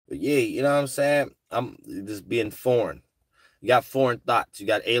But yeah, you know what I'm saying? I'm just being foreign. You got foreign thoughts. You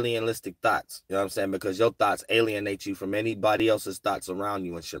got alienistic thoughts. You know what I'm saying? Because your thoughts alienate you from anybody else's thoughts around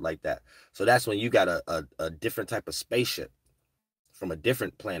you and shit like that. So that's when you got a different type of spaceship from a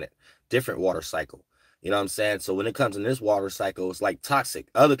different planet, different water cycle. You know what I'm saying? So when it comes in this water cycle, it's like toxic.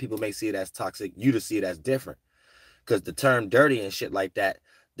 Other people may see it as toxic. You to see it as different. Because the term dirty and shit like that,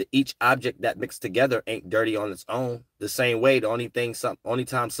 each object that mixed together ain't dirty on its own. The same way, the only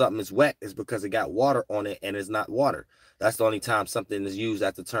time something is wet is because it got water on it and it's not water. That's the only time something is used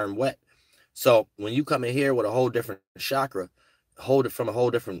as the term wet. So when you come in here with a whole different chakra, hold it from a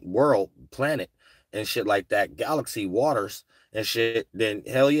whole different world, planet, and shit like that, galaxy, waters, and shit, then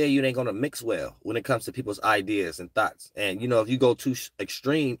hell yeah, you ain't gonna mix well when it comes to people's ideas and thoughts. And you know, if you go too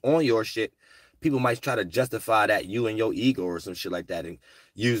extreme on your shit, people might try to justify that you and your ego or some shit like that and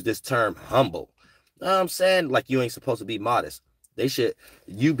use this term humble. You know what I'm saying? Like you ain't supposed to be modest. They should,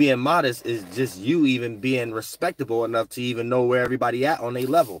 you being modest is just you even being respectable enough to even know where everybody at on their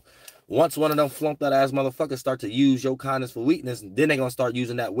level. Once one of them flunked out ass motherfuckers start to use your kindness for weakness, then they gonna start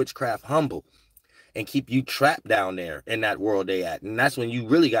using that witchcraft humble and keep you trapped down there in that world they at. And that's when you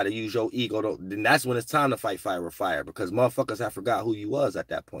really got to use your ego. Then that's when it's time to fight fire with fire, because motherfuckers have forgot who you was at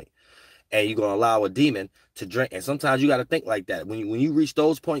that point. And you're gonna allow a demon to drink. And sometimes you got to think like that. When you reach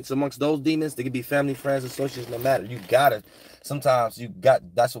those points amongst those demons, they can be family, friends, associates, no matter. You gotta. Sometimes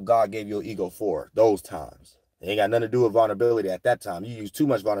That's what God gave your ego for. Those times. It ain't got nothing to do with vulnerability at that time. You use too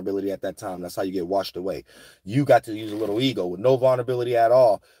much vulnerability at that time. That's how you get washed away. You got to use a little ego with no vulnerability at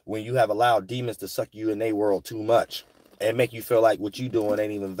all when you have allowed demons to suck you in their world too much and make you feel like what you doing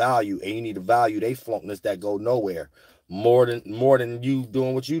ain't even value, and you need to value they flunkness that go nowhere more than you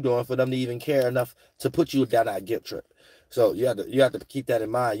doing what you doing for them to even care enough to put you down that guilt trip. So you have to keep that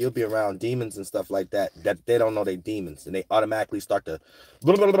in mind. You'll be around demons and stuff like that they don't know they demons, and they automatically start to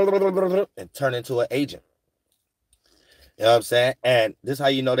and turn into an agent. You know what I'm saying? And this is how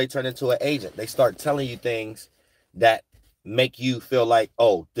you know they turn into an agent. They start telling you things that make you feel like,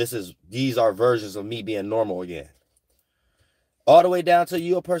 oh, these are versions of me being normal again. All the way down to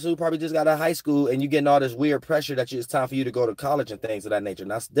you, a person who probably just got out of high school and you getting all this weird pressure that it's time for you to go to college and things of that nature.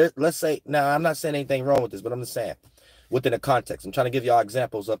 Now, let's say, now I'm not saying anything wrong with this, but I'm just saying within the context. I'm trying to give y'all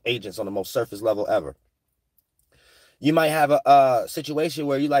examples of agents on the most surface level ever. You might have a situation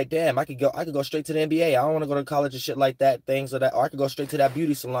where you're like, damn, I could go straight to the NBA. I don't want to go to college and shit like that, things of that. Or I could go straight to that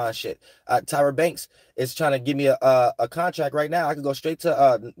beauty salon shit. Tyra Banks is trying to give me a contract right now. I could go straight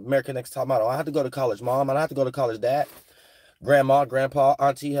to American Next Top Model. I have to go to college, mom. I don't have to go to college, dad, grandma, grandpa,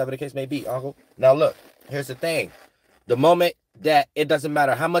 auntie, however the case may be, uncle. Now look, here's the thing. The moment that it doesn't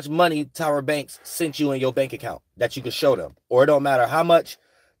matter how much money Tyra Banks sent you in your bank account that you can show them, or it don't matter how much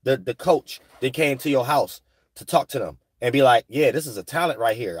the coach that came to your house to talk to them and be like, yeah, this is a talent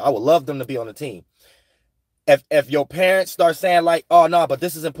right here. I would love them to be on the team. If your parents start saying like, oh no, but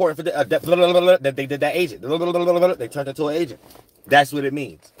this is important for that they did that agent, they turned into an agent. That's what it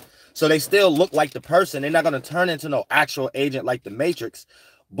means. So they still look like the person. They're not going to turn into no actual agent like the Matrix,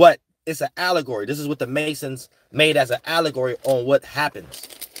 but it's an allegory. This is what the Masons made as an allegory on what happens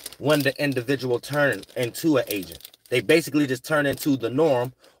when the individual turns into an agent. They basically just turn into the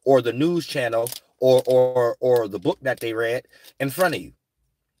norm or the news channel or the book that they read in front of you.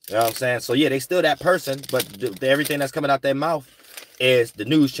 You know what I'm saying? So yeah, they still that person, but everything that's coming out their mouth is the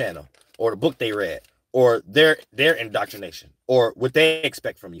news channel or the book they read or their indoctrination or what they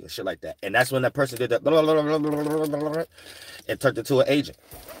expect from you and shit like that. And that's when that person did that and turned into an agent.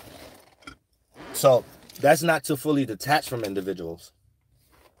 So that's not to fully detach from individuals.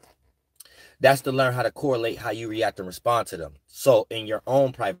 That's to learn how to correlate how you react and respond to them. So in your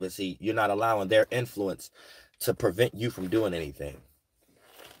own privacy, you're not allowing their influence to prevent you from doing anything.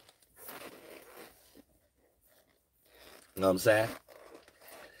 You know what I'm saying?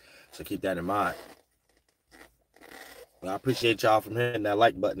 So keep that in mind. Well, I appreciate y'all from hitting that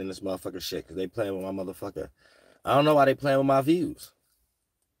like button in this motherfucker shit, because they playing with my motherfucker. I don't know why they playing with my views.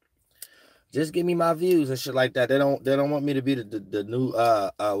 Just give me my views and shit like that. They don't want me to be the new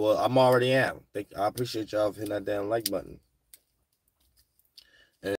well, I'm already am. I appreciate y'all for hitting that damn like button.